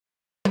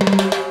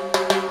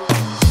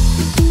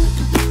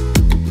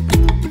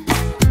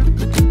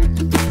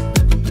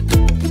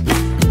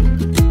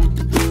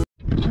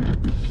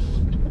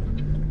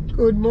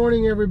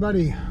morning,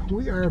 everybody.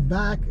 We are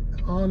back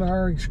on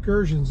our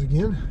excursions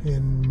again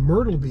in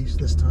Myrtle Beach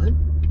this time.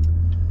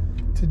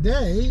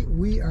 Today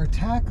we are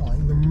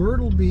tackling the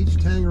Myrtle Beach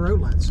Tanger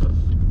outlets.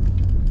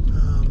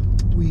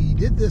 We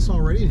did this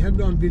already and had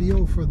it on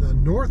video for the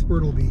North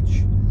Myrtle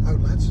Beach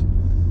outlets,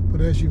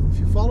 but if you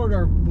followed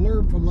our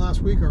blurb from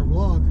last week, our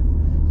vlog,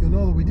 you'll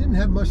know that we didn't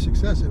have much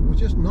success. It was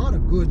just not a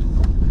good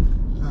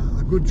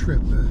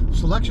trip. The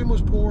selection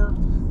was poor,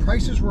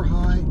 prices were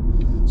high,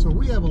 so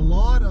we have a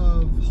lot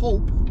of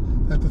hope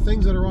that the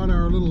things that are on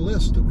our little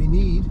list that we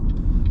need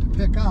to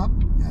pick up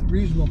at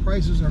reasonable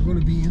prices are going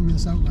to be in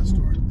this outlet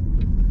store.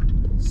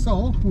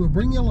 So we'll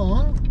bring you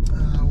along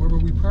wherever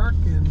we park,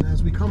 and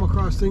as we come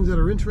across things that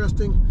are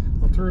interesting,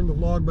 I'll turn the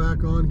vlog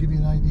back on, give you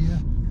an idea.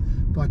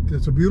 But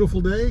it's a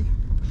beautiful day,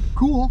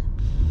 cool.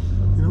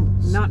 You know,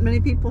 not many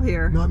people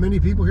here. Not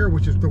many people here,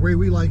 which is the way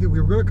we like it. We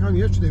were going to come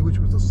yesterday, which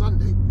was a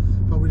Sunday,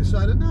 but we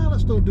decided, no,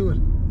 let's don't do it.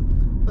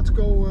 Let's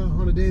go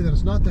on a day that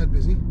is not that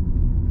busy,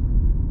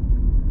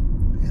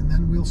 and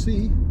then we'll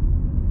see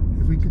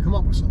if we can come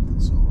up with something.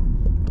 So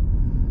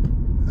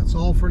that's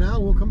all for now.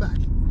 We'll come back.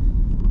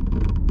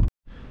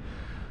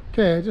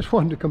 Okay, I just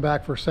wanted to come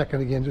back for a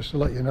second again, just to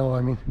let you know.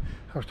 I mean,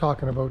 I was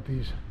talking about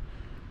these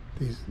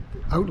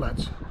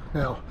outlets.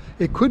 Now,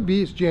 it could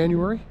be it's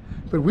January,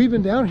 but we've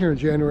been down here in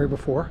January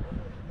before,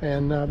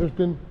 and there's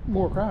been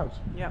more crowds.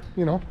 Yeah.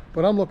 You know,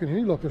 but I'm looking here.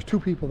 Look, there's two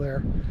people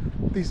there.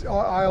 These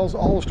aisles,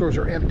 all the stores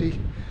are empty,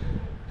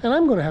 and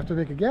I'm going to have to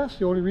make a guess.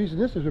 The only reason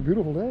this is a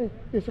beautiful day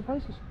is the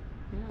prices.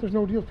 Yeah. There's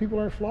no deal. People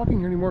aren't flocking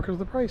here anymore because of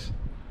the price.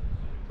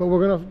 But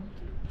we're going to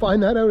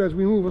find that out as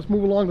we move. Let's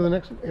move along to the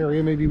next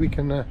area. Maybe we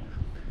can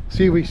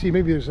see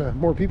maybe there's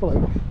more people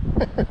out.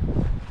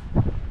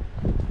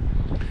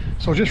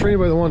 So just for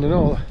anybody that wanted to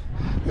know,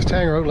 this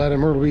Tanger outlet in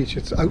Myrtle Beach,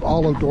 it's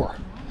all outdoor.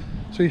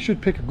 So you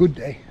should pick a good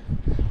day.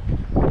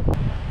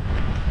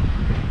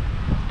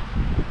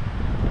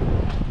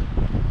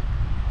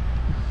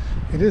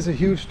 It is a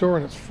huge store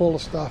and it's full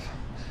of stuff.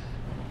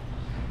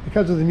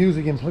 Because of the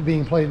music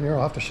being played in here,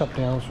 I'll have to shut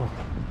down. So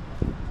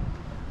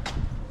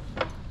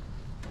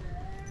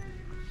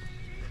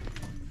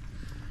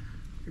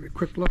give a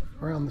quick look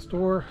around the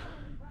store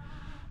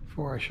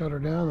before I shut her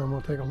down, and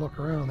we'll take a look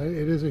around.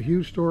 It is a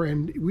huge store,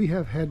 and we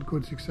have had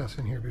good success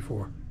in here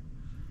before.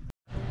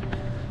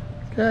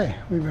 Okay,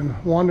 we've been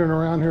wandering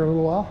around here a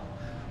little while.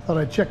 Thought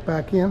I'd check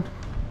back in.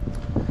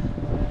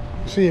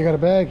 See, I got a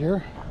bag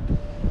here.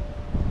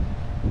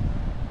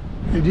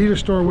 The Adidas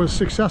store was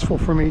successful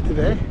for me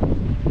today.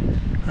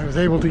 I was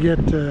able to get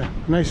a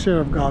nice set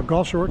of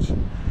golf shorts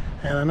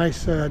and a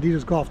nice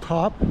Adidas golf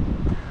top.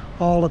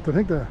 All at I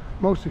think the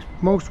most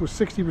was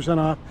 60%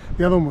 off.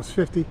 The other one was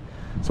 50.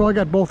 So I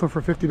got both of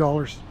them for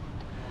 $50.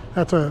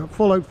 That's a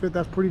full outfit.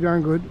 That's pretty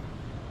darn good.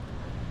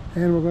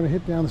 And we're going to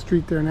hit down the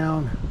street there now.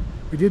 And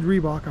we did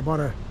Reebok. I bought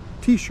a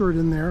t-shirt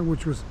in there,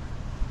 which was,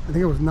 I think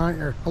it was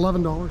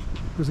 $11.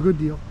 It was a good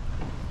deal.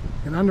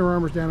 And Under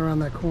Armour's down around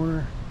that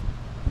corner.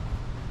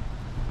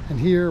 And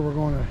here we're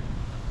going to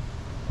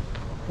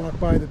walk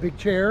by the big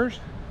chairs.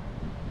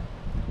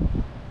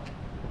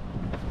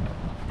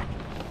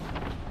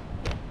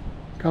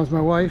 Comes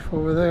my wife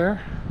over there.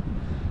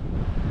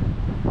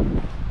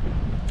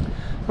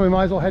 So we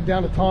might as well head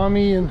down to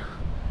Tommy and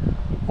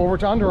over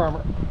to Under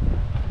Armour.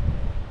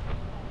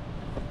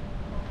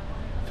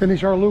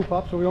 Finish our loop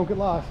up so we don't get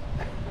lost.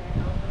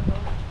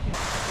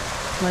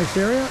 Nice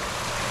area.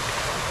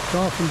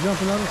 Golf and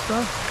jumping out and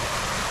stuff.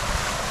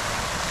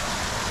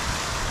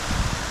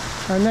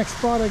 Our next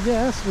spot, I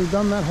guess, we've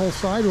done that whole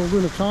side. We'll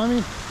go to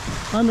Tommy,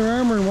 Under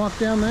Armour, and walk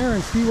down there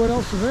and see what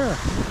else is there.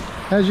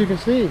 As you can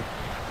see,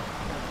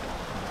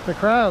 the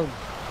crowds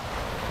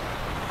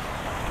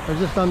are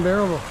just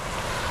unbearable.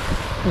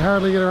 You can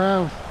hardly get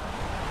around.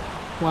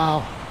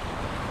 Wow.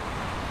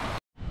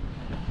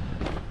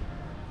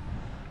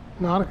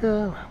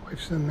 Nautica, my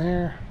wife's in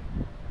there.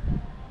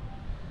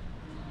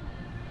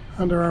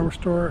 Under Armour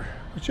store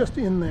was just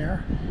in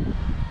there.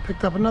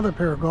 Picked up another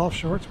pair of golf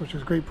shorts, which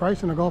is a great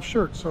price, and a golf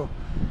shirt. So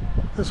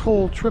this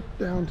whole trip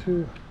down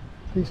to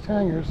these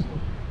Tangers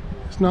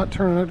is not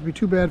turning out to be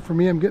too bad for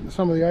me. I'm getting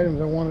some of the items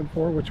I wanted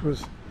for, which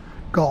was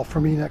golf for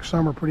me next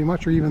summer pretty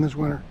much, or even this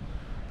winter.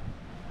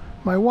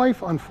 My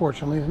wife,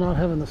 unfortunately, is not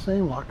having the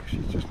same luck.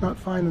 She's just not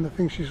finding the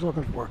things she's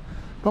looking for.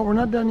 But we're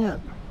not done yet.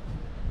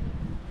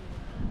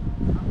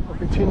 We'll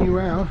continue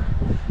around.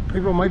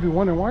 People might be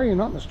wondering, why are you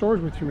not in the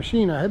stores with your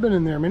machine? I have been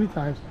in there many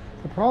times.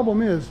 The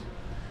problem is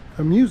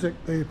the music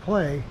they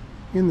play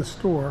in the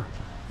store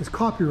is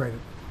copyrighted.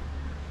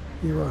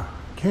 You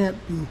can't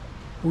be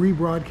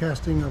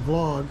rebroadcasting a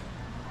vlog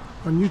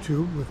on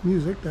YouTube with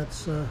music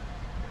that's you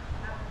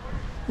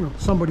know,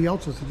 somebody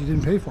else's that you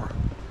didn't pay for.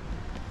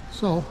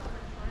 So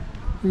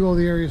we go to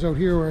the areas out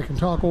here where I can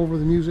talk over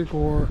the music,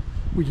 or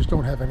we just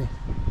don't have any.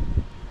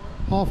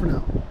 All for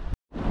now.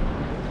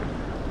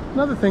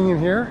 Another thing in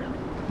here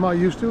I'm not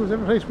used to is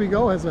every place we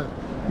go has a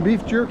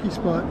beef jerky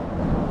spot.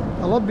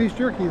 I love beef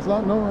jerky. It's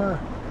not no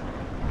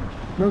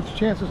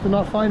chances to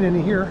not find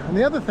any here. And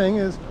the other thing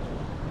is,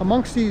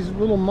 amongst these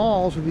little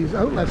malls or these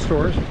outlet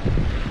stores,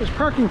 there's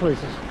parking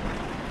places.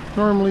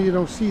 Normally you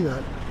don't see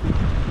that.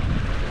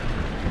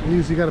 You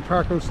usually got to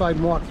park outside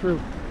and walk through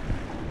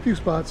a few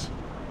spots.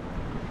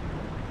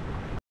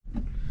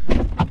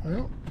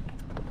 Well,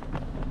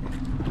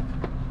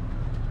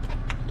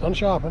 done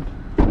shopping.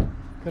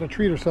 Gotta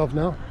treat herself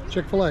now.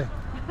 Chick-fil-A.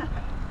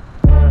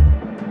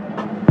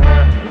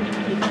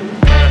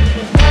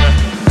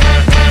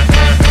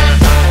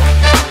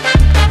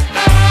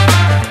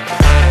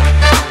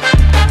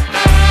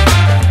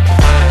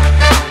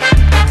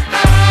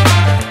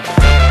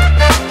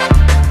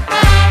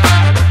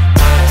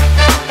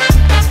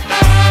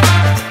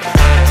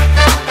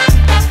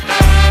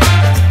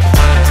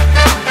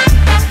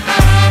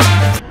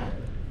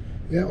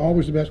 Yeah,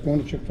 always the best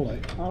going to Chick-fil-A.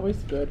 Always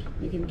good.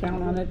 You can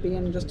count on it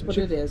being just what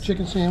it is.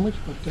 Chicken sandwich,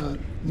 but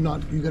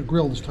not, you got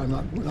grilled this time,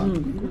 not what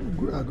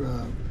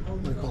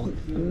do you call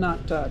it?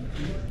 Not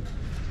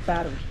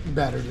battered.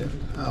 Battered,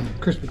 yeah.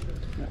 Crispy.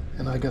 Yeah.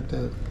 And I got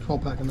the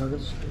 12-pack of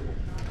nuggets,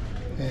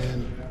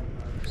 and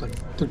it's like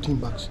 13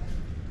 bucks.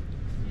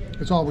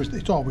 It's always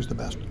the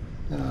best.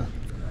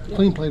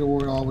 Clean plate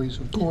award always,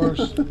 of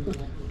course.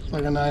 It's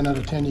like a 9 out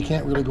of 10. You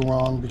can't really go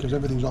wrong because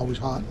everything's always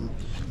hot. And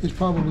it's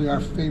probably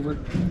our favorite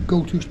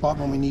go-to spot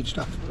when we need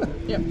stuff.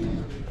 Yep,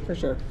 for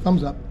sure.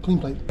 Thumbs up, clean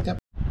plate, yep.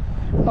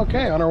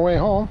 Okay, on our way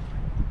home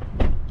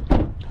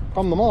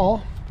from the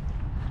mall,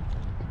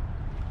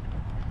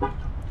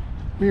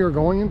 we are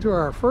going into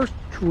our first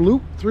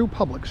loop through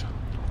Publix.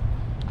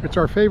 It's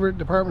our favorite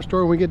department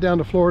store when we get down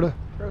to Florida.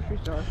 Grocery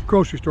store.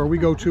 Grocery store. We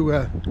go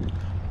to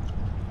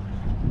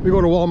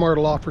Walmart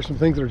a lot for some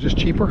things that are just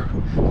cheaper,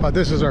 but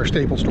this is our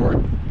staple store.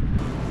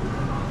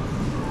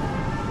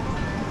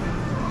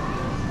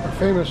 Our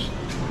famous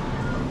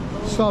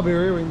sub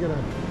area, we can get a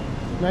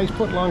nice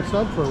foot-long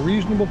sub for a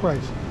reasonable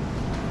price.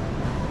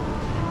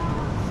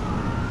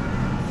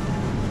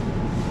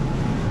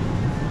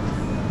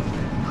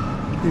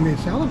 Pre-made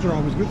salads are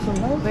always good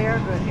sometimes. They are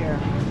good here.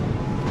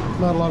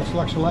 Not a lot of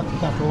selection left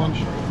after lunch.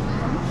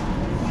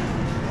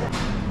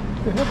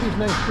 They have these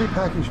nice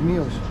pre-packaged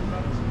meals,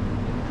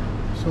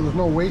 so there's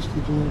no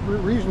wastage and they're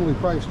reasonably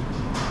priced.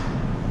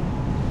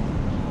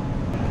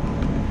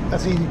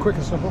 That's easy, quick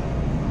and simple.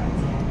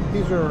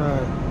 These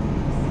are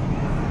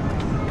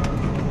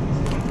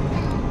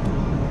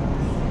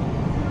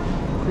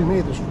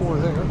pre-made. There's 4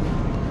 there.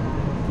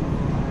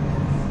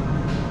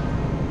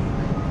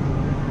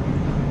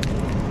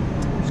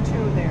 There's 2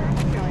 there. I'm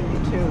showing you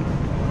 2.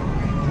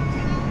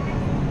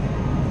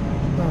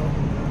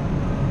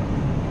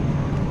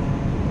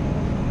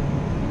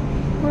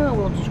 Well,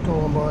 we'll just go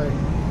and buy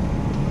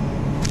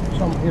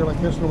some here like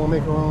this, and we'll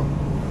make our own.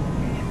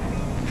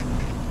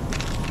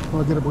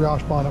 We'll get a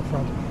brioche bun up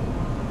front.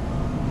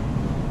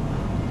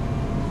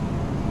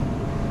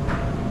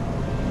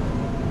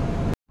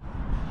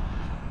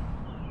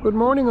 Good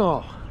morning,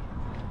 all.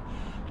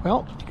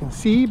 Well, you can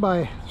see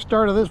by the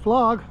start of this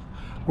vlog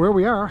where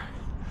we are.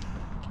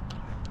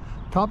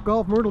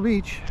 Topgolf, Myrtle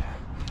Beach.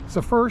 It's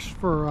a first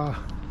for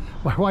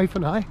my wife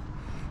and I.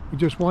 We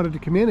just wanted to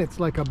come in. It's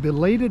like a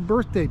belated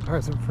birthday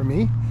present for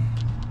me.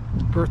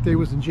 Birthday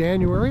was in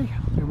January,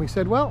 and we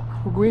said, well,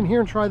 we'll go in here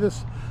and try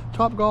this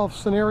Topgolf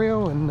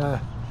scenario and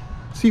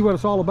see what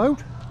it's all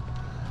about.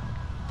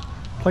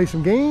 Play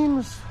some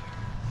games,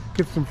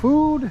 get some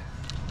food.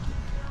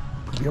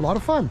 Could be a lot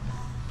of fun.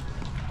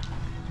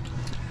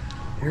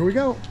 Here we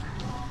go.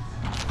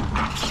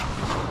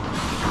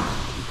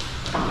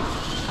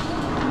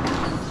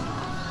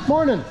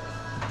 Morning.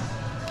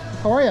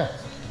 How are you?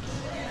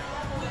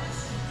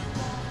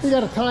 We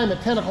got a time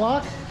at 10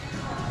 o'clock.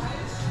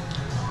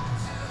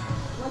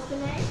 What's the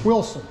name?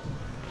 Wilson.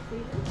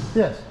 Steven?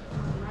 Yes. All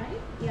right.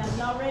 Yeah,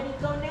 y'all ready to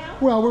go now?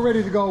 Well, we're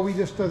ready to go. We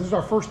just, this is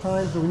our first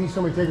time, so we need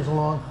somebody to take us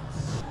along.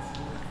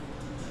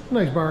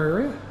 Nice bar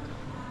area.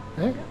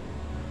 Okay.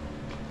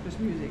 There's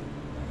music.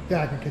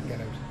 Yeah, I can kick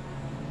that out.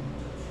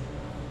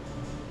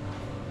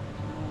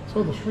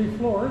 So there's 3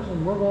 floors,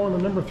 and we're going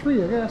to number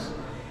 3, I guess.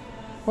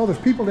 Well, there's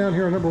people down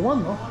here on number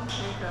 1, though.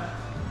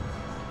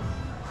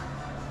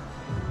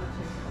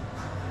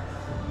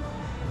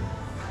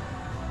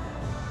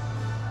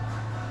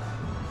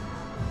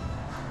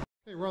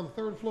 Okay, we're on the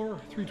 3rd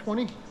floor,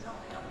 320.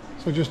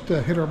 So just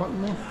hit our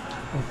button there.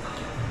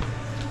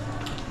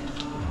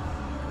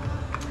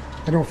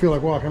 I don't feel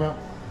like walking up.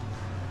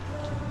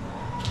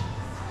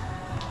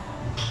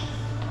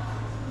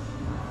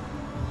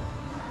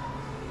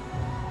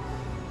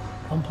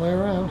 Come play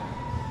around.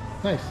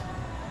 Nice.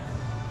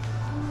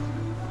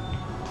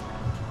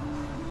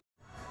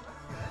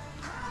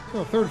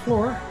 So 3rd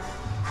floor,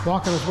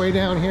 walking his way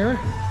down here,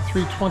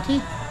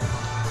 320.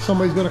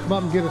 Somebody's going to come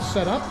up and get us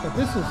set up, but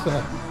this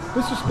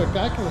is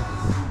spectacular.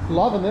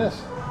 Loving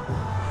this.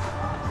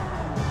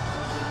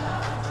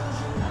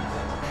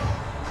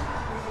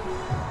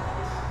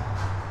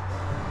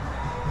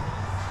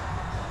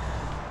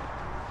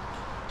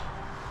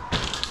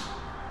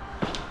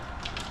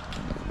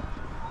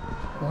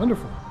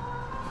 Wonderful.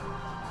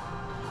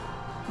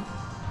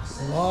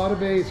 A lot of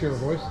bays here,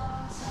 boys.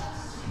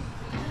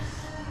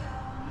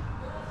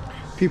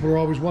 People are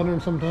always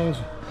wondering sometimes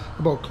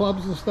about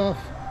clubs and stuff.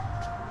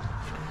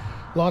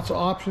 Lots of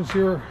options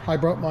here. I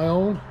brought my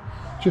own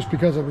just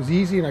because it was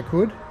easy and I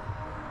could.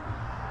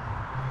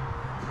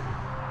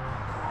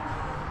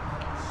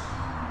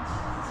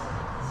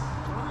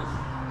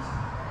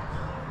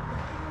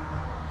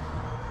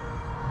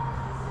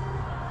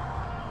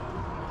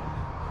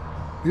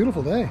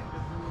 Beautiful day.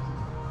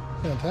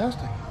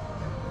 Fantastic.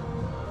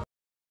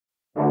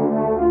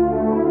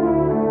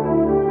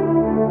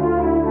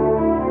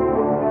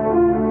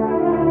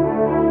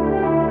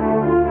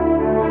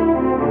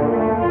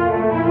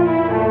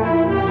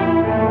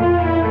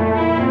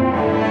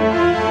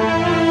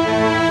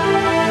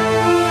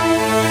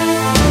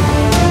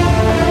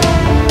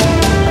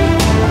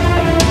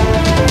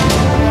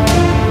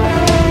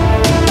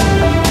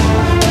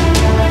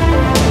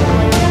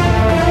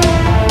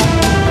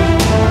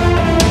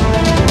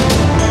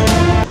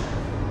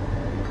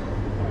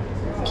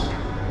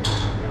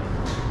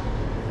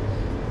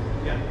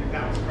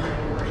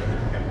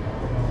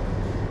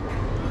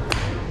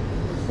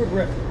 Good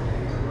rip.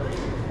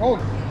 Oh.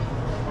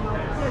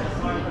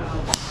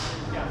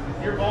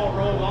 Your ball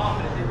rolled off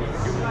and it didn't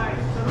even do it.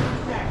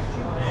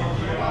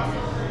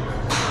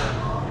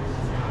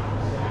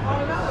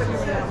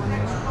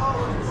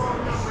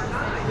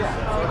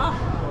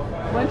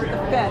 Went to the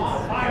fence.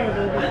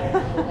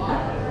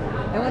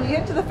 And when you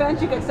get to the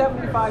fence, you get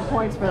 75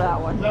 points for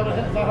that one. Is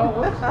that how it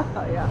works?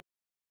 Yeah.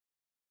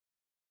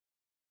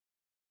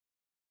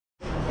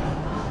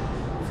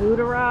 Food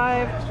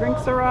arrived,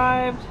 drinks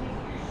arrived,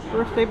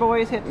 birthday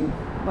boy's hitting.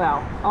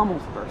 Well,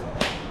 almost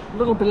birthday.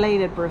 Little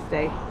belated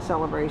birthday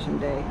celebration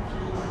day.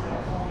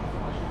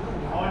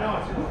 Oh no,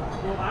 it's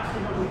well,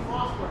 actually no, we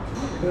lost one.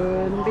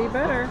 Couldn't be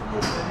better.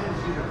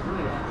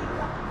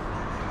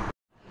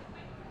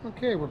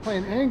 Okay, we're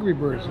playing Angry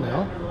Birds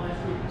now.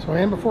 So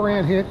Ann, before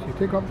Ann hits, you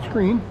take off the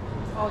screen.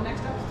 Oh,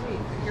 next up, Steve.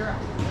 You're up.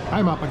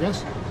 I'm up, I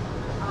guess.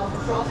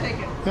 I'll take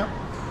it. Yep.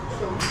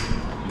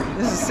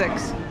 This is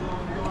 6.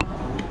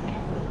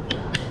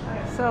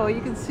 So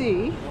you can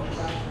see,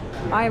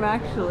 I'm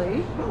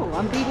actually,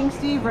 I'm beating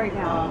Steve right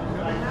now.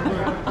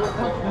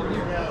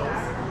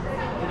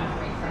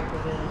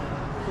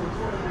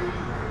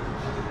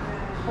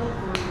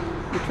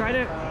 We try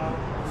to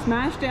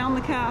smash down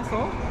the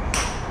castle.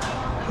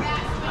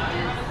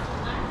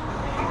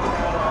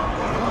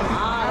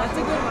 Ah, that's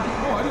a good one.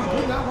 Oh, I didn't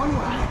put that one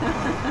way.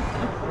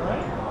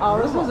 Oh,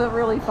 this was a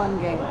really fun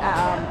game.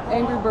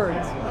 Angry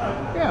Birds.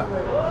 Yeah.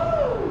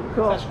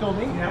 Cool. That's still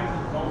me.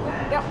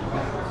 Yep.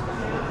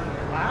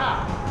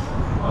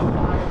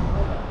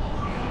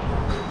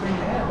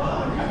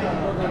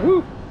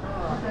 Woo.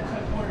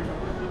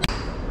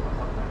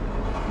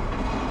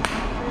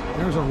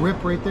 There's a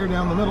rip right there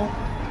down the middle.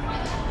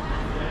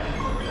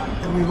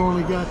 And we've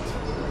only got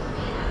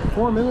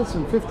 4 minutes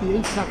and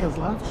 58 seconds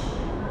left.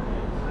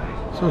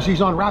 So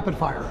she's on rapid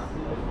fire.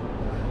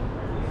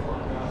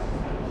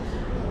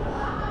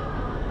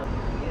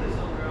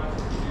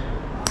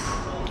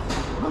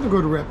 Another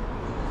good rip.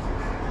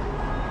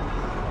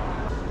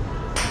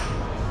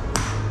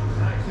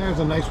 There's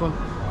a nice one.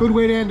 Good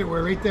way to end it.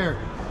 We're right there.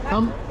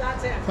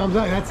 That's it. Thumbs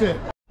up. That's it.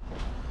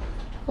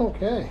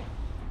 Okay.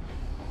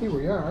 Here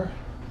we are,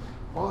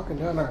 walking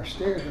down our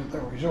stairs at the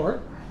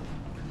resort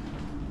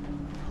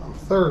on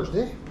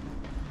Thursday.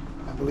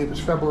 I believe it's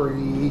February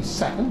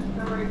 2nd.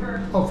 February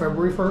 1st. Oh,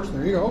 February 1st.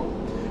 There you go.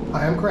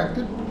 I am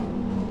corrected.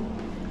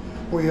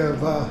 We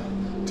have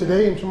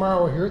today and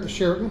tomorrow we're here at the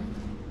Sheraton.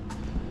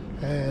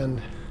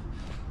 And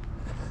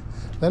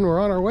then we're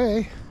on our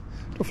way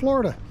to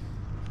Florida.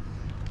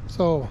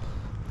 So,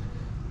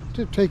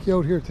 to take you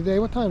out here today,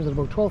 what time is it?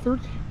 About 12:30?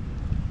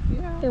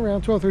 Yeah.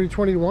 Around 12:30,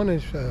 21.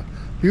 It's a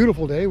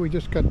beautiful day. We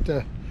just got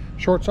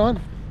shorts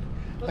on.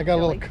 I got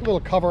a little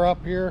cover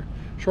up here,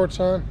 shorts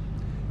on.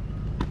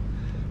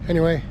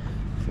 Anyway,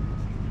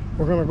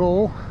 we're gonna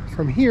go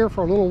from here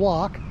for a little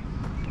walk.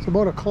 It's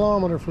about 1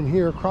 kilometer from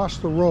here, across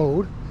the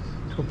road,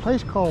 to a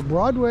place called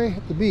Broadway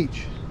at the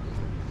beach.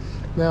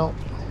 Now,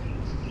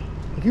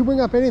 if you bring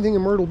up anything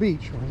in Myrtle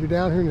Beach, or you're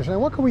down here and you're saying,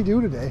 what can we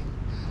do today?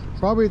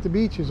 Broadway at the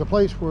beach is a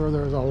place where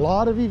there's a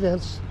lot of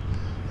events,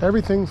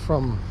 everything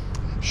from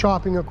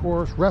shopping, of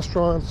course,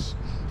 restaurants,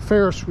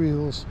 Ferris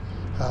wheels,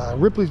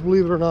 Ripley's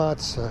Believe It or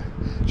Not,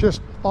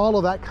 just all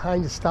of that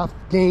kind of stuff,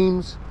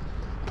 games,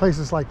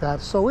 places like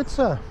that. So it's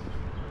a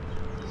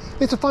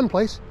fun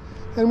place,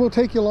 and we'll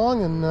take you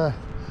along and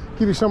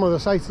give you some of the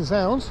sights and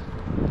sounds.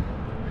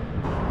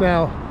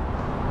 Now,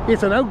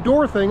 it's an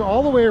outdoor thing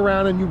all the way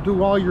around, and you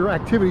do all your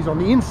activities on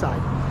the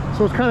inside.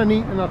 So it's kind of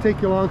neat, and I'll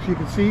take you along so you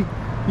can see.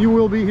 You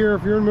will be here.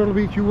 If you're in Myrtle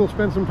Beach, you will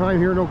spend some time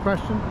here, no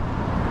question.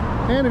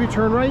 And if you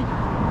turn right,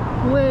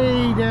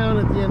 way down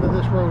at the end of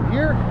this road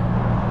here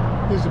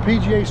is the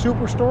PGA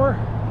Superstore.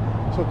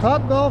 So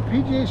Top Golf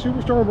PGA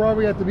Superstore on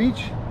Broadway at the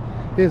beach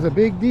is a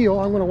big deal.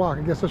 I'm going to walk,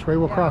 I guess, this way.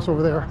 We'll cross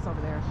over there. Cross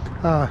over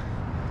there.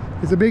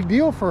 It's a big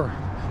deal for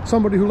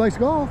somebody who likes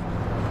golf.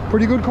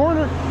 Pretty good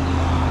corner.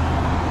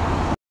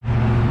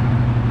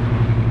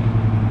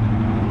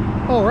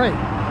 Oh, right.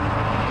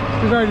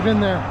 We've already been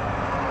there.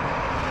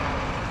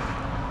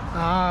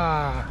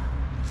 Ah,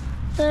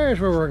 there's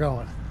where we're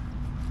going.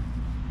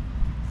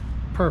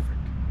 perfect.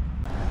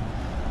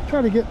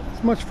 Try to get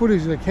as much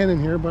footage as I can in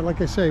here, but like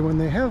I say, when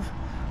they have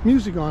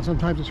music on,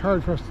 sometimes it's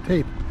hard for us to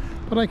tape.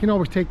 But I can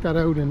always take that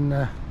out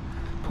and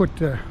put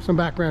some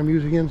background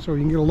music in so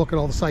you can get a look at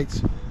all the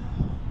sights.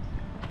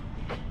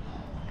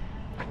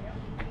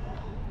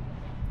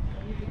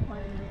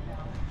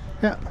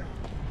 Yeah.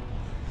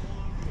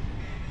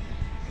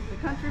 The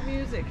country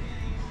music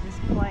is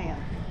playing.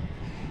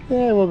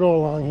 Yeah, we'll go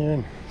along here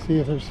and see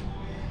if there's...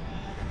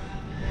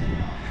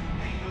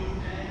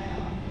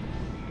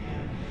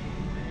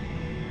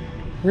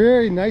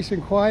 Very nice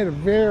and quiet, a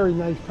very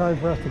nice time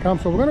for us to come.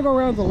 So we're going to go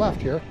around to the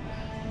left here,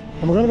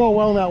 and we're going to go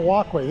along that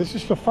walkway. This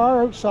is the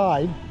far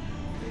outside,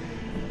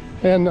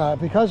 and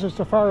because it's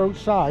the far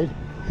outside,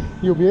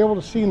 you'll be able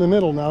to see in the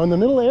middle now. In the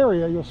middle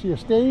area, you'll see a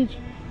stage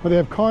where they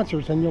have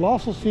concerts, and you'll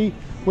also see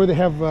where they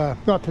have,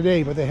 not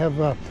today, but they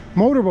have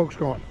motorboats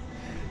going.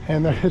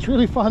 And it's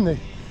really fun.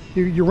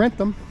 You rent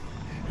them,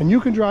 and you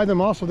can drive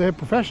them also. They have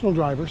professional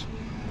drivers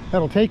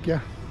that'll take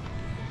you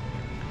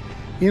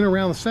in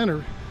around the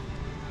center.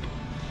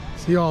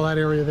 See all that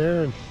area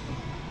there and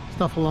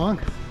stuff along.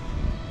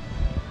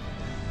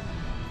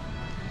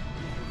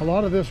 A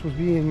lot of this was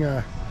being,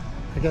 I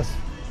guess,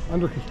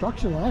 under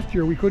construction last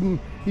year. We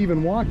couldn't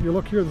even walk. You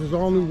look here, this is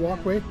all new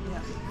walkway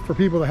for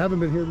people that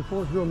haven't been here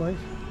before. It's real nice.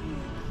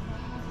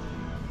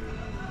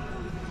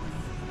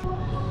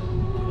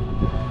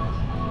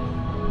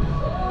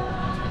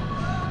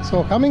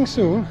 So coming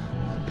soon,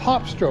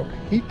 Pop Stroke,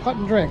 eat, putt,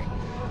 and drink.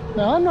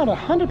 Now I'm not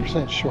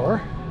 100%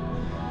 sure.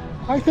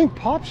 I think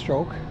Pop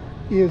Stroke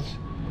is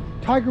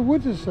Tiger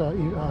Woods'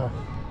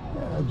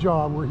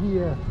 job, where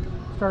he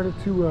started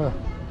to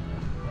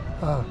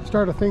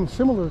start a thing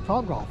similar to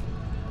Topgolf.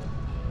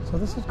 So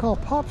this is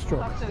called Pop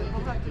Stroke.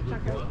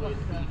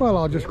 Well,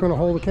 I'm just going to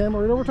hold the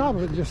camera right over top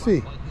of it and just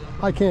see.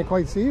 I can't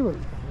quite see, but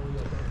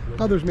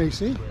others may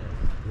see.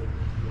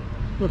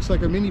 Looks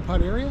like a mini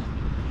putt area.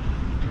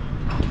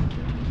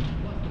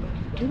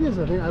 It is,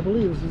 I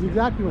believe this is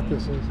exactly what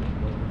this is.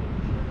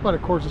 But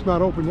of course it's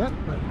not open yet,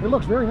 but it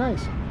looks very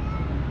nice.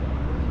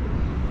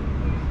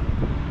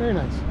 Very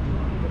nice.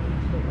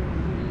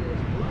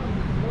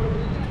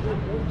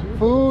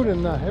 Food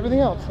and everything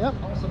else, yep.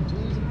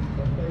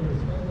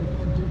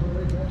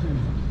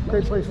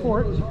 Great place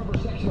for it.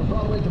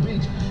 Broadway to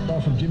beach,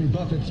 all from Jimmy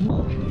Buffett's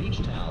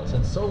beach towels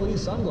and Soleil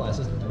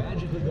sunglasses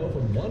magically go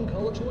from one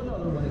color to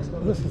another when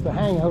exposed. This is the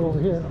hangout over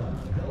here.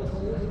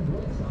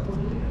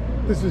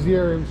 This is the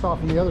area we saw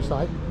from the other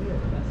side.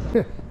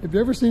 Have you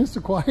ever seen it so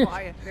quiet?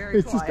 Quiet,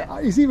 very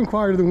quiet. It's even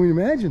quieter than we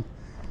imagined.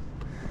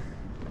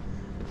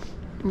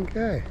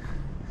 Okay.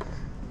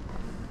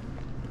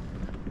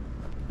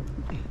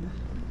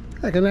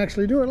 I can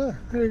actually do it. Look.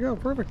 There you go.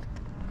 Perfect.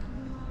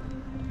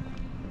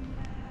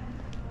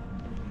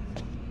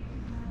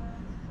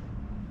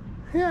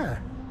 Yeah.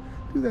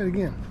 Do that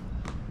again.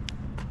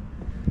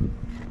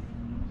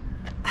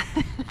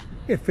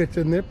 It fits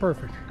in there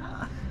perfect.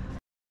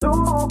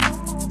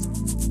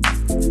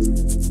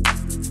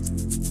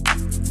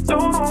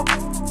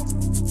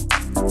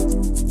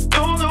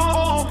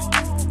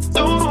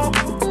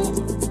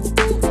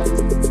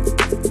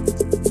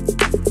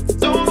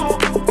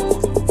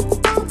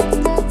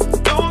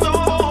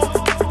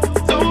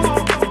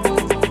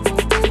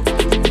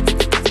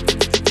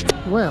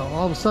 Well,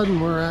 all of a sudden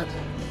we're at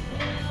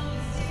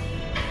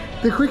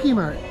the Quickie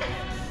Mart.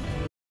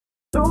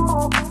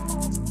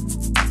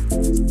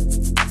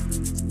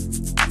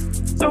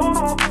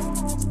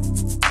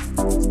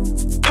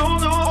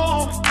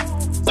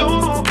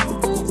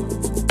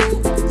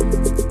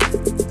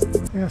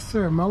 Yes,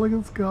 sir.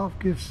 Mulligan's Golf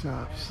Gift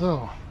Shop.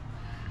 So,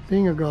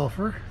 being a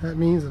golfer, that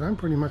means that I'm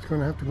pretty much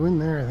going to have to go in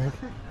there, I think.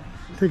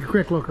 Take a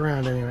quick look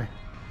around anyway.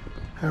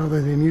 I don't know if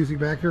there's any music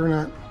back here or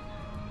not.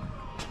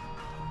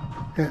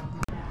 Yeah.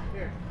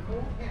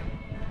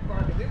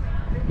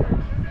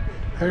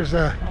 There's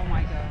a, Oh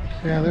my gosh.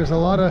 yeah, there's a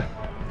lot of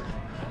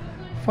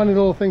funny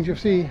little things you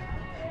see.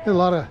 There's a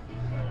lot of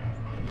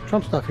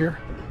Trump stuff here.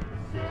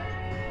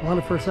 I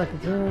wanted for a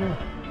second to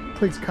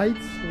takes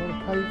kites, a lot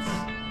of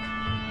kites.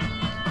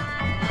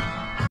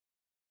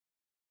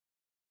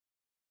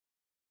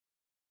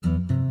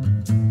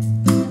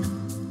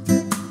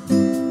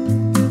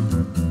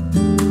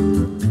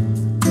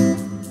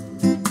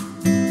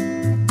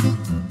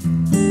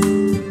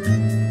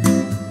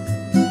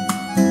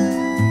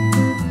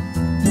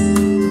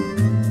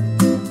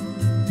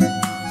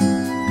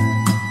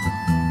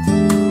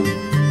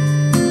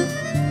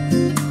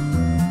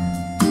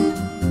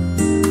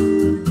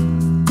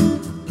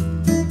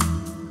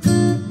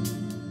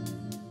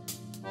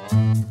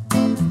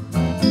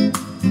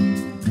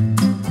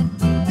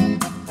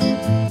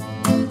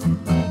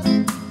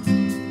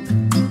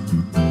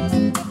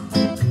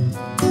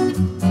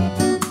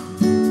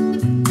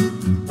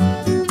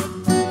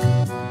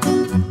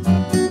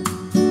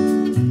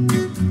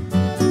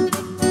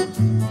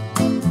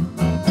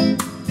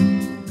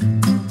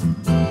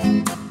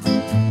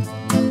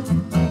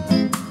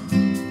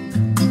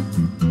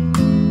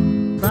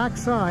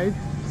 Side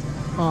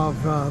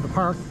of the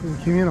park we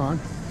came in on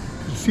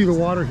to see the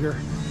water here.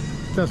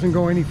 doesn't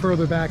go any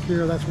further back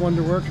here. That's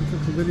Wonder Works, we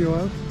took the video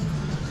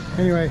of.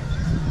 Anyway,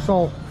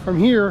 so from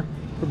here,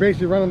 we're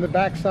basically running the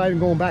back side and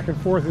going back and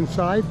forth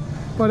inside.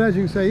 But as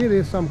you can say, it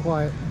is some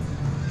quiet.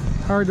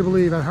 Hard to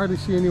believe. I hardly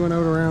see anyone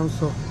out around,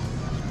 so.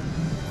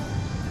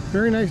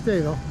 Very nice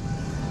day though.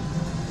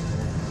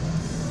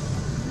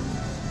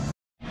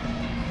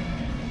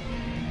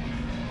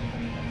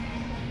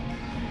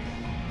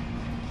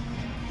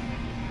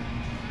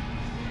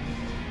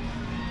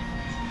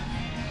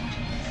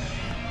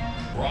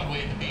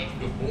 Broadway at the beach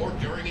before,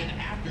 during, and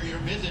after your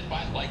visit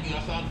by liking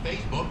us on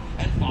Facebook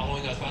and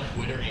following us on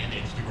Twitter and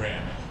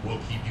Instagram. We'll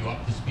keep you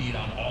up to speed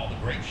on all the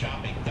great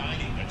shopping,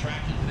 dining,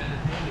 attractions, and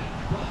entertainment.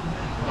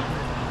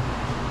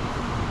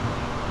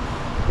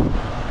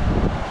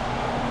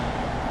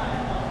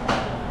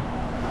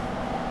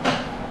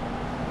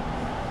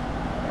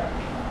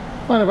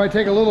 Mind if I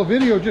take a little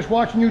video just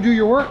watching you do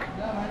your work?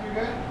 Yeah, man, you're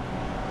good.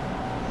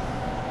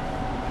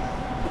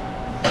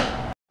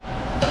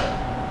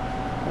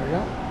 There we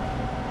go.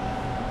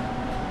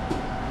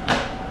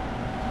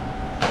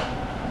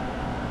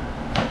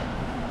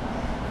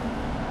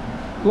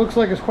 Looks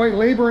like it's quite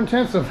labor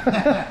intensive.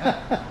 Gotta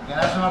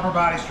have some upper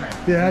body strength.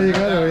 Yeah, you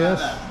got to, yes.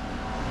 That.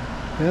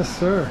 Yes,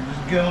 sir.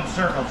 Just go in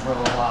circles for a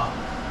little while.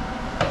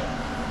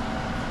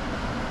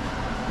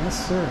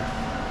 Yes, sir.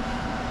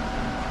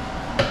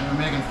 We've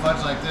been making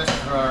fudge like this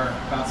for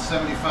about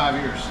 75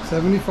 years.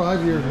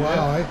 75 years, Yeah.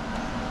 wow.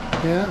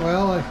 Yeah,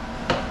 well,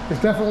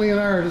 it's definitely an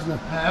art, isn't it?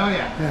 Oh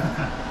yeah.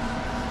 Yeah.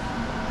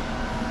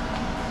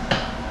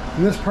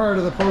 In this part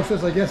of the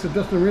process, I guess it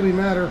doesn't really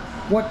matter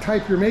what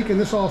type you're making.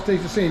 This all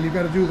stays the same. You've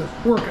got to do the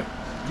working.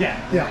 Yeah.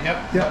 Yeah.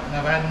 Yep. Yep. Now,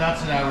 if I had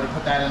nuts in it, I would have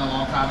put that in a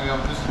long time ago,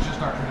 but this is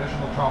just our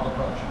traditional chocolate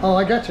approach. Oh,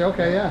 I got you.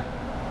 Okay, yeah.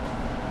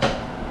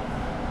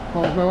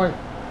 Oh, it's my wife.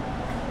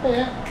 Hey,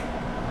 yeah.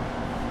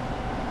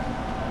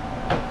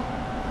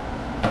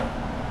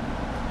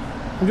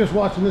 I'm just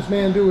watching this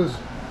man do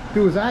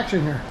his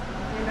action here.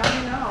 You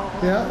know.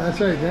 Yeah, that's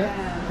right. Yeah.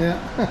 Yeah.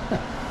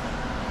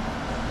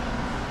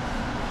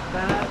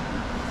 That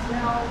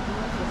smells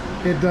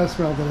delicious. It does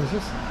smell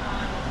delicious.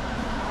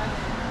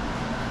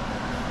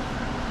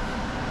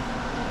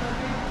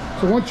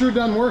 So once you're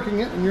done working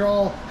it and you're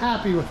all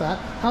happy with that,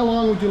 how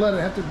long would you let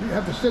it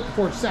have to sit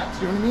before it sets?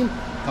 You know what I mean?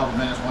 A couple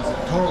minutes once it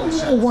totally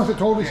sets. Oh, once it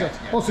totally Yeah, sets.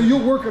 yeah. Oh, so you'll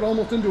work it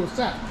almost into a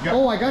set. Yep.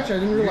 Oh, I got you. I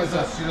didn't realize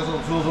that. See those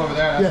little tools over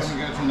there? That's Yes. what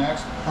we go to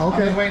next. Okay.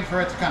 I'm just waiting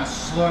for it to kind of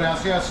slow down.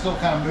 See how it's still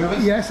kind of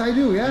moving? Yes, I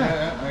do. Yeah.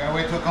 Yeah, I gotta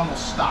wait till it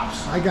almost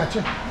stops. I got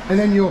you. And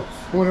then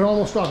when it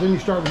almost stops, then you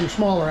start with your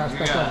smaller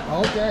aspect got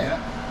of it. Okay. Yeah.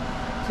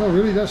 So it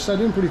really does set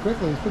in pretty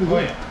quickly. It's pretty Oh,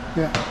 good. yeah.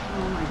 Yeah.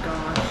 Oh my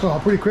gosh. Well,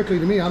 pretty quickly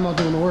to me. I'm not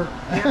doing the work.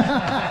 Yeah.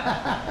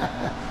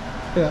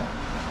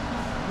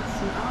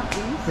 It's not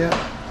easy.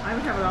 Yeah. I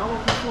would have it all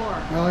over the floor.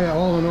 Oh yeah.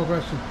 Oh, no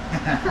question.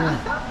 Yeah.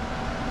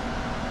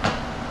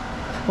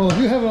 Well, if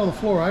you have it on the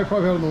floor, I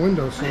probably have it on the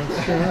window. So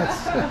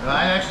that's. Well,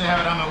 I actually have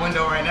it on my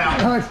window right now.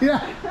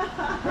 Yeah.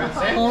 That's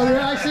it. Oh,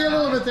 yeah, I see a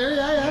little bit there.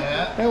 Yeah, yeah.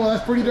 Yeah. Hey, well,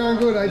 that's pretty darn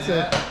good, I'd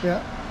say.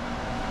 Yeah.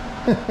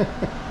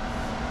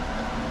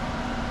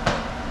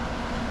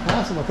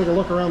 Awesome. I'll take a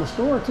look around the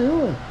store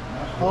too, and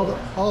all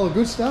the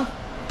good stuff.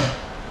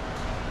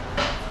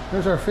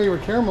 There's our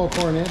favorite caramel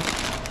corn in.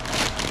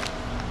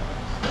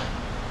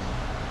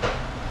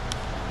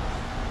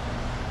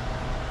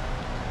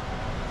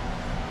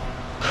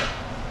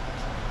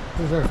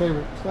 There's our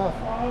favorite stuff.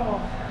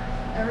 Oh,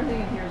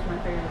 everything in here is my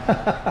favorite.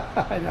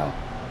 I know.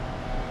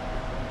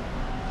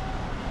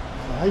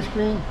 The ice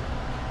cream,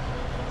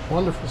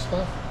 wonderful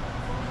stuff.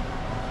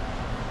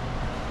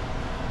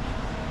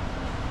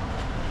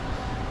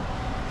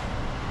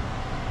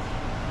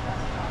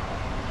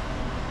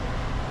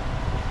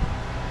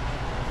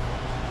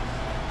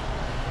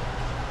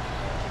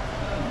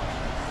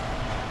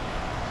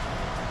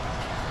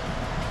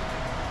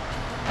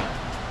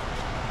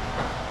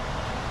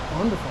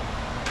 Wonderful.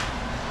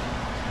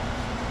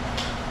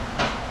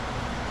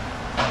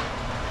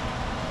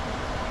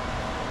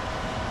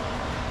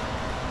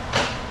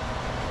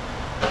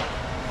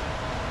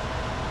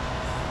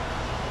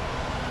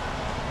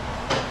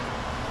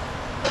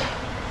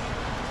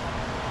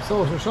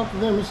 So is there something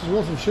there Mrs.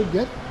 Wilson should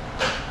get?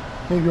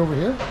 Maybe over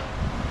here? I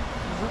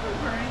was looking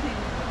for anything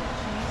with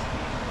cheese.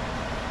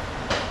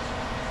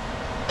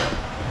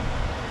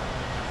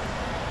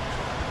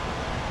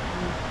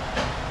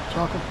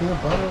 Chocolate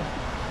peanut butter.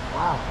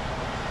 Wow.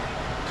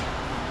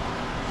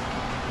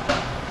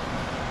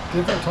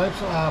 Different types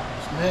of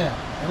apples. Man,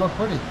 they look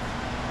pretty.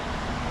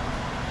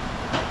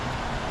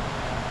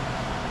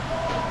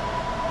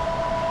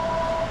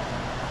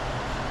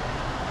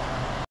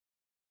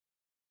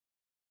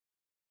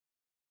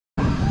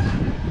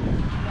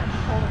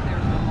 Hold it there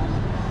for a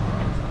moment.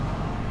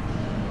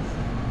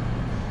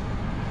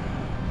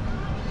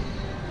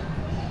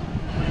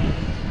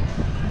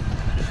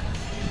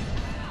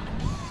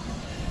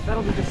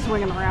 That'll be just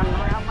swinging around and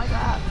around like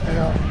that. I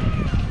know.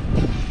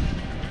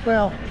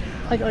 Well,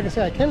 like I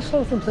say, I can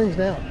slow some things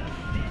down.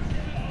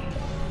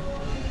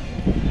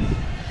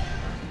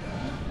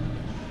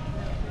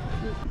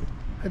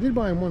 I did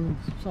buy him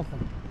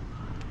something.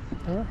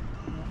 Huh?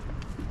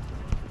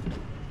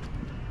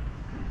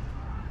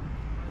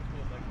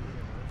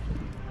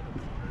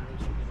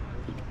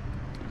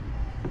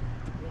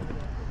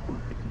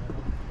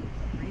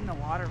 Green the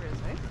water is,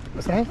 eh?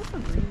 What's that? What's the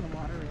green the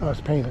water is? Oh,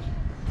 it's painted.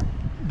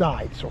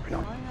 Dyed, sorry.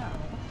 No. Oh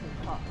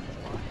yeah.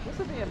 This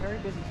would be a very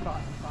busy spot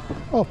in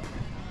summer. Oh,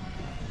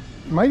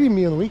 it might even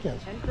be on the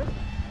weekends. And Christmas.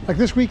 Like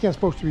this weekend's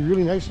supposed to be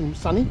really nice and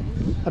sunny.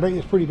 I bet you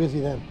it's pretty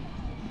busy then.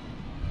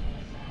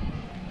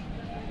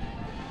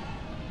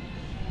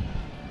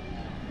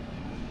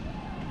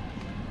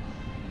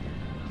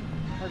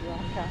 Hard Rock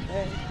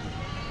Cafe.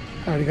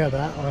 I already got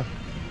that one.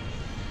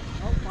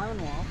 Oh,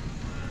 climbing wall.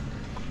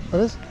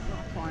 What is?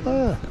 Climbing.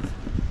 Ah.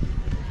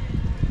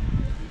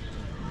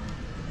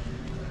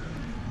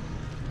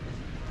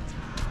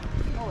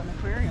 Oh, an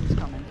aquarium's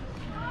coming.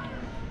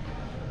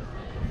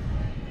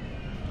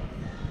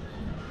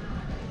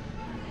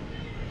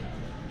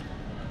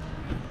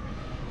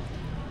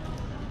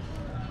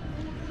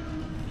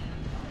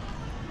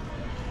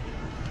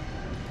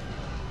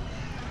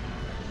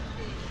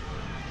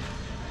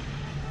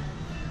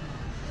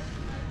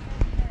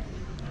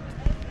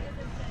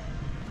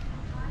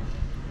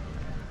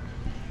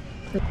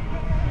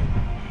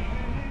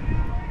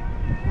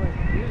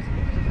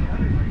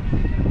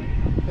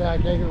 Yeah, I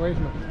can't get away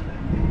from it.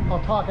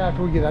 I'll talk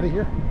after we get out of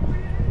here.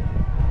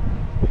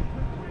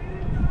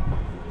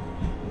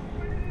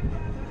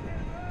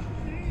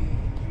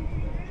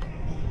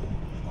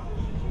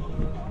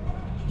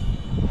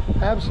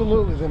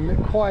 Absolutely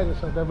the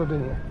quietest I've ever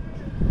been here.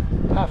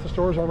 Half the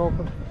stores aren't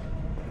open.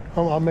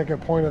 I'll make a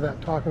point of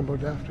that talking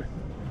about after.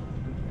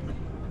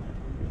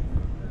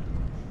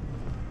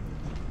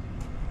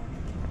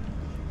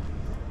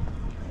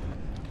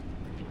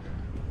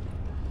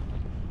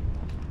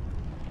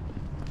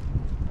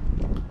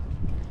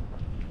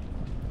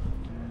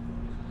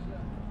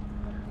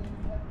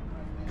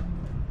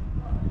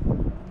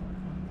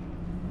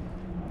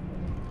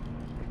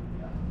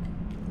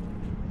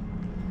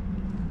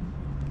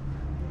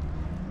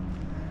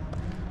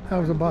 That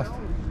was a bust.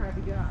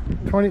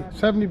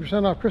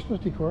 70% off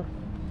Christmas decor.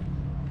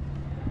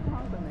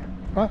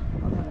 Huh?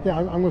 Yeah,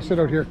 I'm going to sit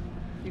out here.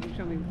 You can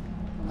show me.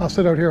 I'll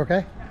sit out here,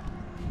 okay?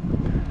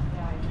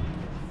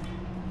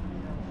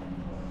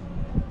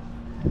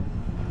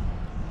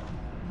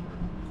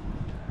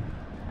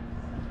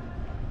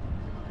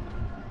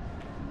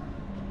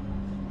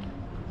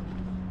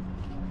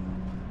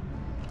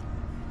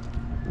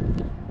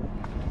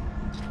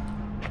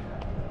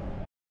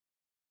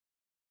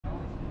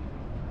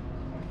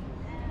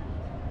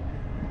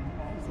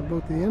 It's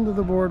about the end of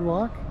the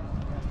boardwalk.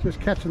 Just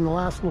catching the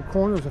last little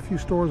corner. There's a few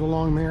stores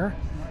along there.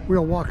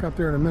 We'll walk up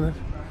there in a minute.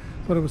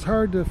 But it was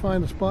hard to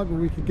find a spot where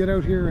we could get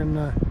out here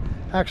and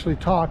actually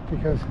talk,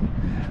 because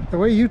the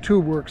way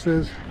YouTube works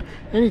is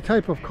any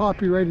type of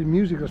copyrighted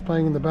music that's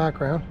playing in the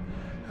background,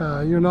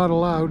 you're not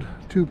allowed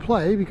to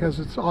play because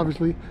it's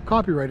obviously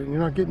copyrighted. You're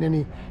not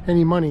getting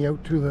any money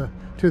out to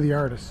the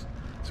artists.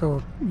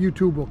 So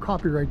YouTube will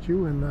copyright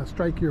you and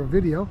strike your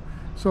video,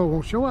 so it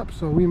won't show up.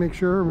 So we make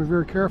sure, and we're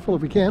very careful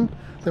if we can,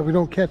 that we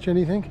don't catch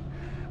anything,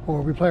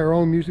 or we play our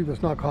own music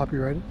that's not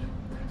copyrighted.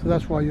 So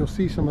that's why you'll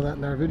see some of that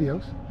in our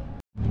videos.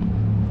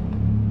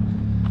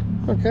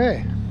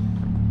 Okay,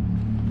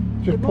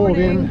 just pulled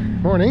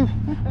in. Morning.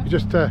 We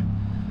just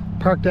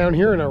parked down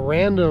here in a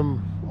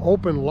random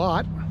open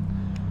lot,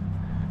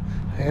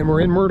 and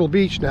we're in Myrtle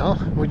Beach now.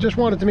 We just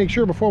wanted to make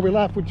sure before we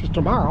left, which is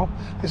tomorrow.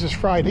 This is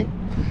Friday.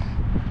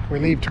 We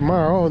leave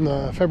tomorrow on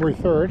the February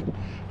 3rd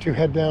to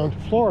head down to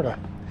Florida.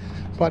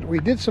 But we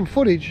did some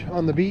footage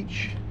on the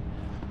beach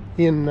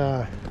in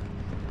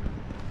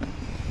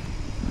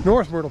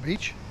North Myrtle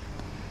Beach,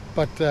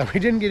 but we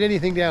didn't get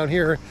anything down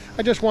here.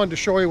 I just wanted to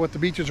show you what the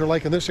beaches are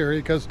like in this area,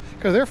 because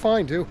they're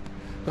fine too.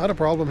 Not a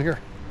problem here.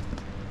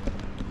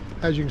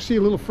 As you can see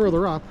a little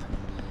further up,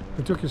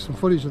 we took you some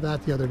footage of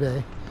that the other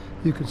day.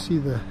 You can see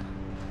the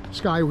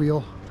sky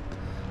wheel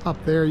up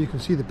there. You can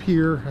see the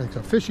pier. It's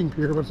a fishing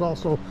pier, but it's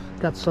also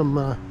got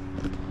some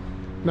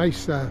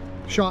nice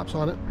shops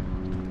on it.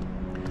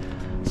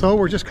 So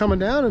we're just coming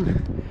down,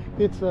 and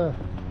it's a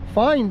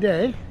fine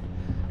day.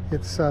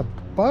 It's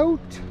about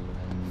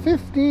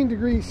 15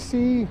 degrees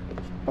C,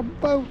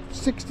 about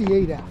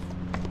 68 F,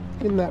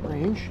 in that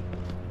range.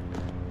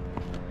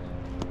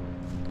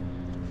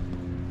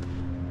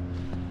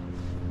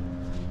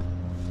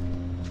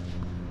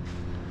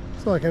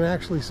 So I can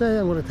actually say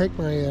I'm going to take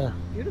my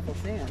Beautiful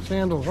sand.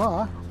 sandals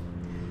off.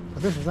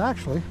 But this is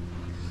actually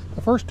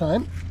the first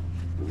time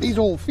these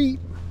old feet,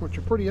 which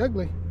are pretty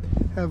ugly,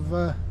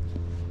 have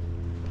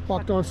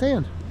walked on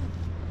sand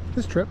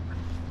this trip.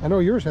 I know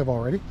yours have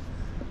already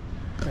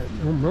at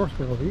North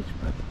Myrtle Beach.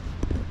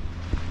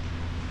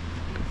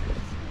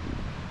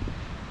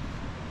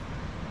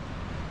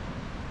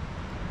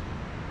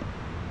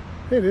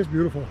 But it is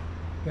beautiful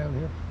down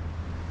here.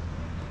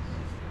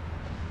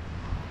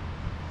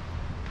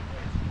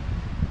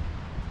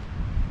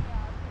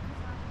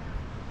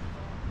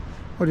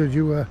 What did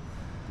you,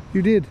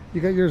 you did.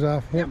 You got yours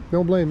off. Yep,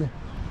 don't blame me.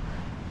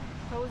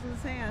 Toes in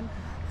sand.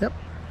 Yep.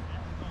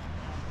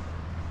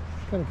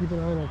 kind of keep an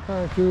eye on our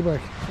car too, but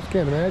I just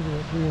can't imagine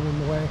it being in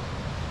the way.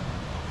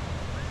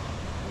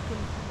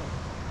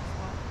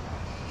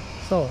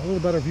 So, a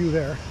little better view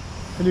there.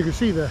 And you can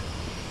see the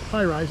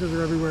high-rises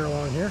are everywhere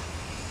along here.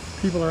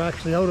 People are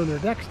actually out on their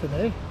decks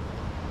today.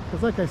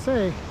 Because like I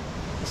say,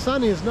 the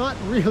sun is not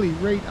really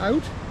right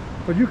out,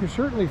 but you can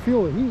certainly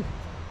feel the heat.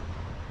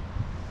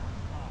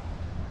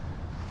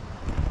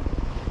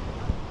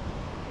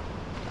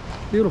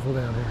 Beautiful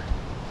down here.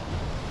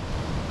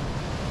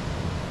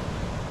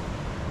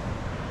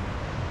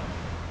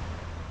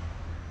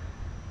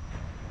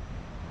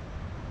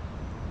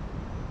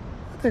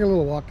 I'll take a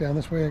little walk down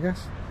this way, I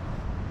guess.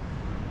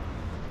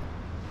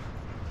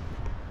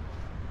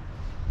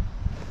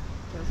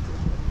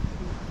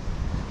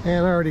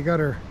 And I already got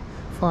her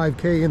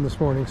 5K in this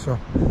morning, so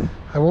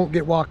I won't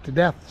get walked to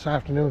death this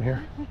afternoon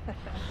here.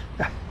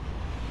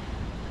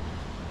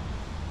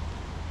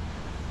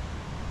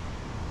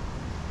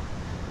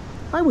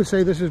 I would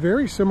say this is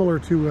very similar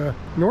to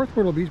North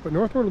Myrtle Beach, but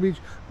North Myrtle Beach,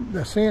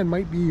 the sand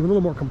might be a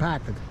little more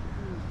compacted.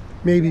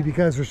 Maybe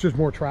because there's just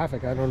more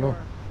traffic, I don't know.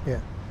 Yeah.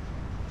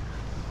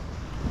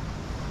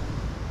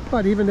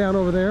 But even down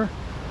over there,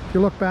 if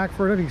you look back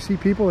for it, you can see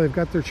people, they've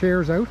got their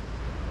chairs out.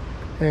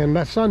 And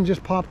that sun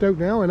just popped out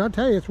now, and I'll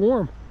tell you, it's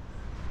warm.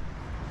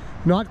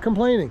 Not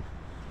complaining.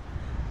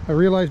 I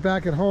realized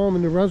back at home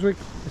in New Brunswick,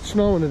 it's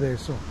snowing today,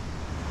 so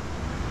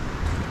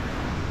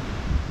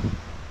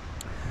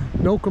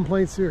no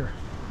complaints here.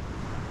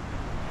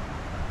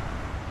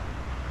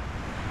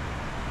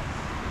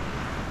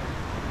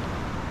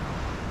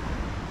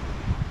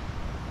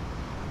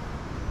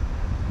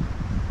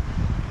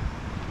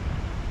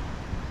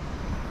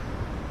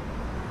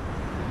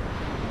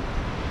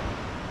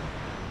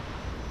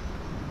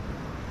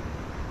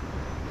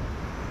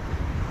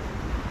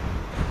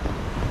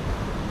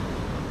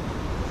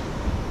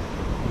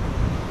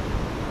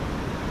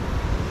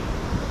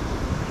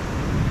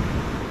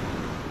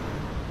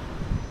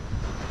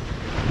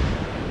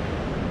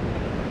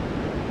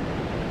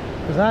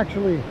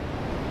 Actually,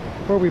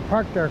 where we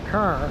parked our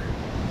car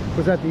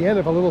was at the end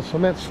of a little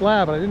cement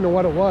slab, and I didn't know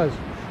what it was.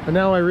 And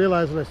now I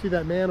realize when I see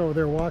that man over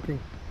there walking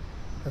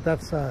that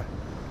that's a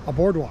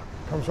boardwalk.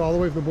 It comes all the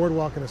way from the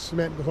boardwalk, and the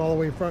cement goes all the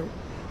way in front,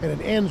 and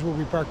it ends where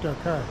we parked our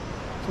car.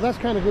 So that's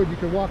kind of good. You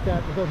can walk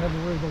that without having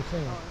to worry about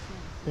sand.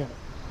 Yeah.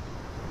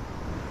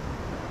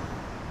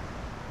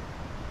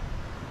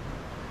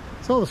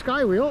 So the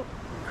sky wheel,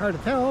 hard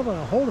to tell, but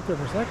I'll hold it there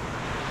for a sec,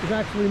 is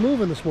actually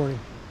moving this morning.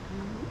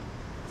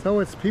 So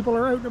it's people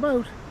are out and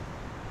about.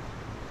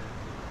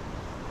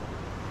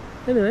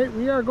 Anyway,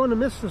 we are going to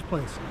miss this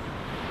place.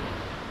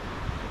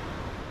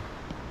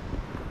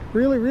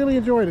 Really, really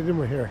enjoyed it, didn't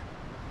we, here?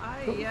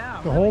 Yeah.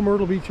 The whole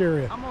Myrtle Beach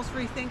area. Almost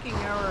rethinking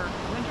our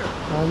winter.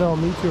 I know,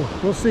 me too.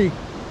 We'll see.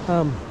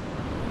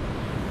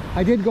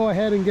 I did go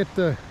ahead and get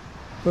the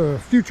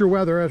future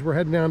weather as we're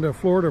heading down to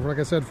Florida, like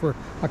I said, for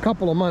a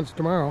couple of months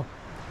tomorrow.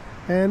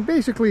 And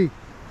basically,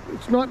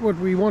 it's not what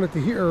we wanted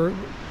to hear.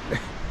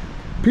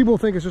 People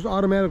think it's just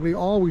automatically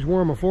always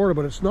warm in Florida,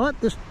 but it's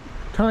not this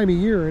time of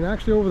year. And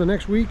actually over the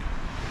next week,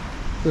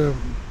 the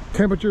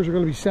temperatures are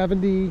going to be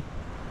 70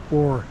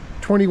 or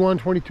 21,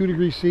 22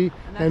 degrees C.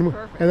 And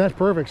that's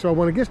perfect. So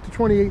when it gets to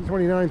 28,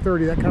 29,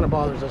 30, that kind of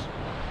bothers us.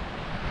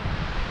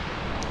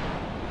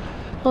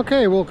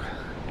 Okay, we'll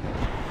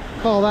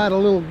call that a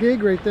little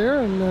gig right there,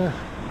 and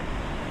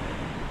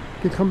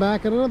can come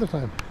back at another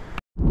time.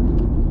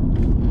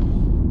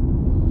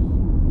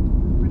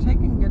 We're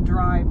taking a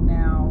drive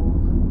now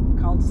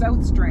called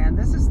South Strand.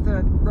 This is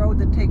the road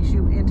that takes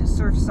you into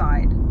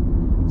Surfside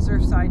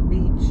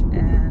Beach,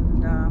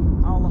 and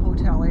all the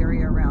hotel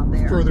area around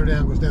there. Further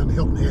down goes down to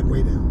Hilton Head,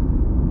 way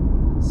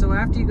down. So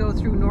after you go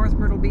through North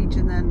Myrtle Beach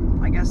and then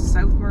I guess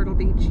South Myrtle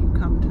Beach, you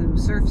come to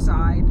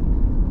Surfside,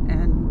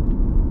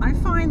 and I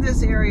find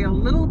this area a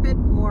little bit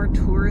more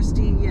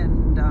touristy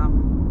and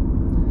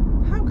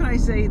how can I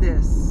say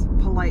this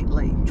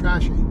politely?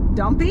 Trashy.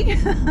 Dumpy.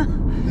 Yeah.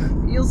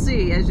 You'll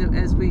see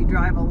as we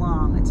drive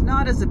along. It's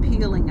not as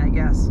appealing, I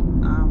guess,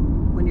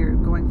 when you're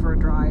going for a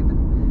drive.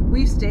 And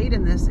we've stayed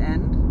in this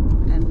end,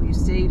 and we've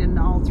stayed in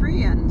all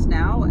three ends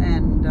now.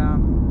 And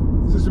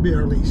this would be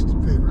our least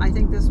favorite. I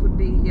think this would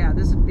be, yeah,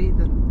 this would be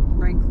the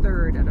ranked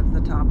third out of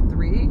the top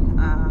three.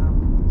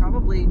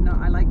 Probably, no,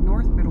 I like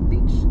North Myrtle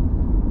Beach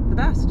the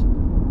best.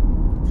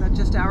 That's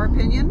just our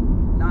opinion.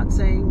 Not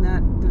saying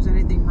that there's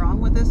anything wrong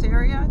with this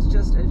area. It's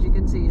just, as you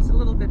can see, it's a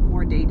little bit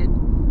more dated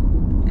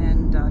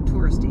and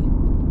touristy.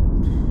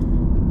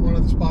 One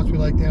of the spots we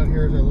like down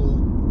here is a little,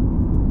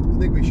 I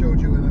think we showed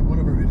you in one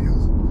of our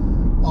videos,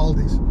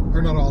 Aldi's,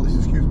 or not Aldi's,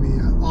 excuse me,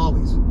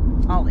 Ollie's.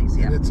 Ollie's,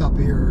 yeah. And it's up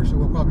here, so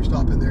we'll probably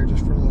stop in there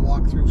just for a little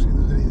walk through, see if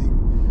there's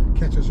anything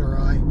catches our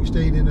eye. We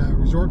stayed in a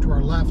resort to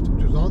our left,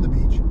 which was on the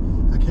beach.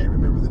 I can't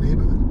remember the name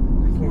of it.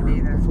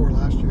 Before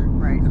last year.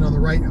 Right. And on the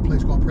right, a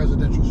place called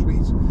Presidential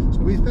Suites.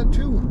 So we spent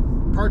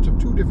parts of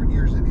 2 different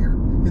years in here,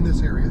 in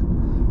this area.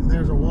 And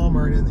there's a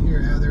Walmart in here.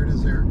 Yeah, there it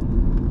is there.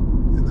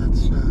 And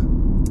that's the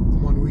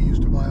one we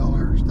used to buy all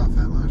our stuff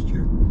at last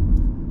year.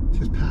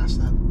 Just past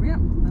that. Yeah,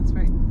 that's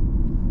right.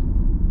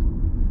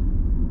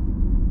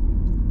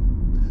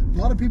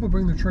 people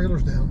bring their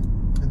trailers down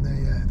and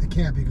they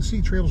camp. You can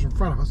see trailers in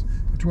front of us,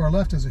 but to our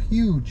left is a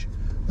huge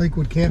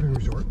Lakewood camping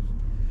resort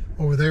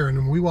over there.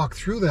 And we walked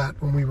through that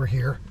when we were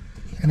here,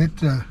 and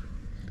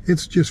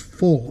it's just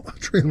full of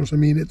trailers. I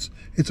mean,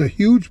 it's a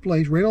huge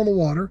place right on the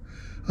water.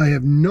 I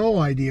have no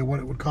idea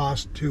what it would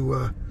cost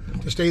to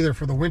stay there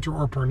for the winter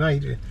or per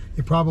night.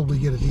 You probably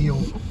get a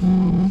deal,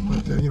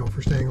 but you know,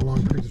 for staying a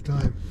long period of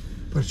time.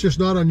 But it's just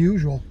not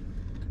unusual.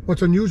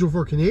 What's unusual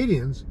for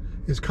Canadians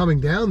is coming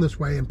down this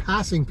way and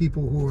passing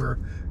people who are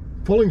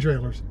pulling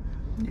trailers.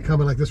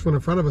 Coming like this one in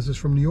front of us is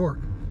from New York.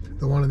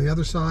 The one on the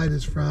other side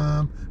is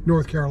from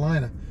North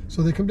Carolina.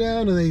 So they come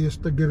down and they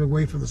just get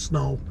away from the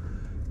snow.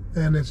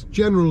 And it's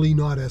generally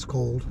not as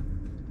cold.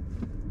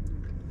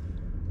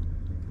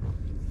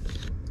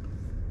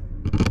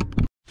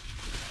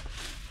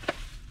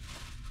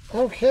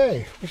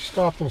 Okay, we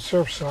stopped in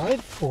Surfside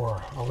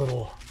for a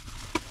little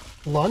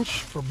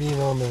lunch for being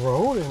on the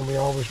road, and we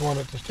always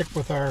wanted to stick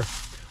with our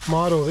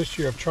motto this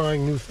year of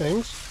trying new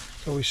things.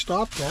 So we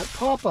stopped at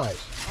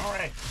Popeyes. All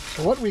right.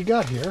 So what we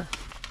got here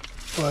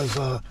was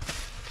a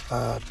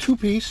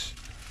two-piece.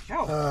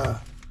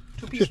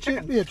 Two-piece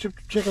chicken. Yeah,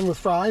 chicken with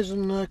fries,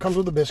 and comes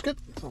with a biscuit.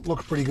 So it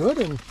looks pretty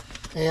good,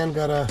 and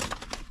got a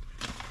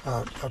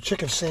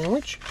chicken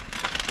sandwich.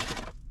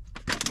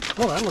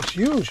 Oh, that looks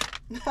huge.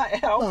 You're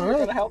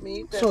gonna help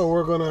me eat this. So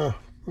we're gonna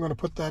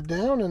put that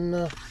down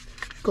and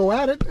go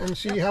at it and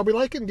see how we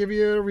like it and give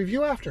you a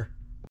review after.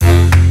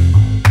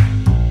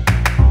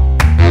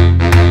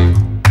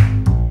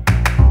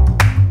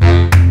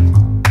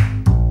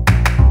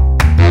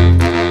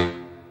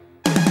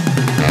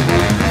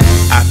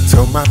 I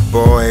told my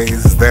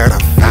boys that I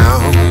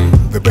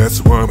found the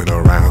best woman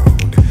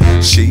around.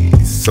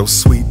 She's so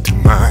sweet to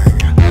my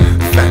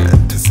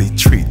fantasy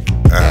treat.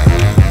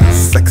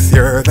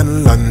 Sexier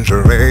than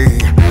lingerie,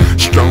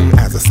 strong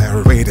as a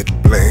serrated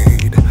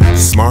blade,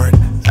 smart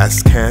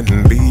as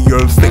can be.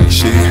 You'll think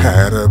she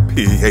had a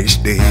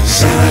PhD.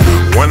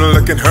 One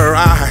look in her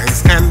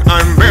eyes and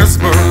I'm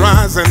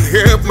mesmerized and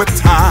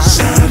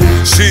hypnotized.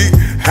 She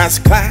has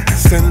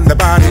class in the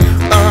body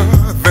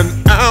of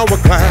an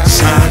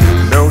hourglass.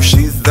 I know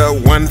she's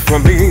the one for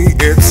me.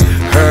 It's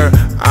her.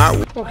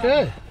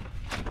 Okay,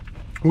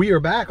 we are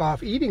back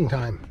off eating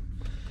time.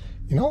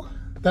 You know,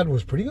 that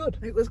was pretty good.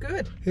 It was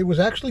good. It was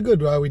actually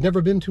good. We'd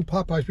never been to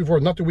Popeyes before,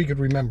 not that we could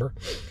remember.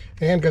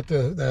 And got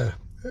the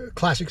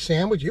classic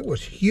sandwich. It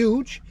was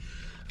huge.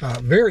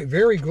 Very,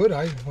 very good.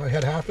 I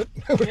had half it.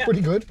 It was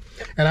pretty good.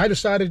 And I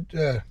decided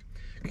to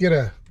get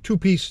a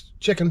two-piece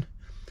chicken,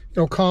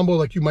 combo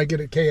like you might get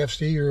at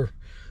KFC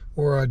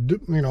or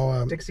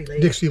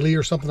Dixie Lee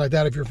or something like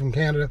that if you're from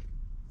Canada.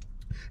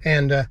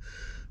 And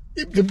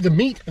the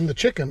meat and the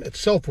chicken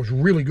itself was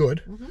really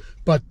good,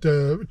 but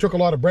it took a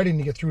lot of breading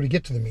to get through to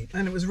get to the meat.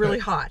 And it was really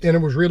hot. And it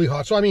was really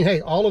hot. So I mean,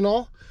 hey, all in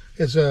all,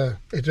 it's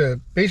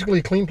basically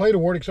a clean plate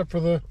award except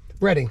for the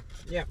breading.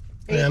 Yeah.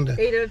 8 out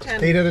of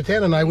 10. 8 out of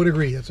 10, and I would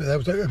agree. That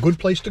was a good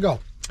place to go.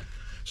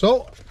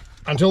 So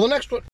until the next one.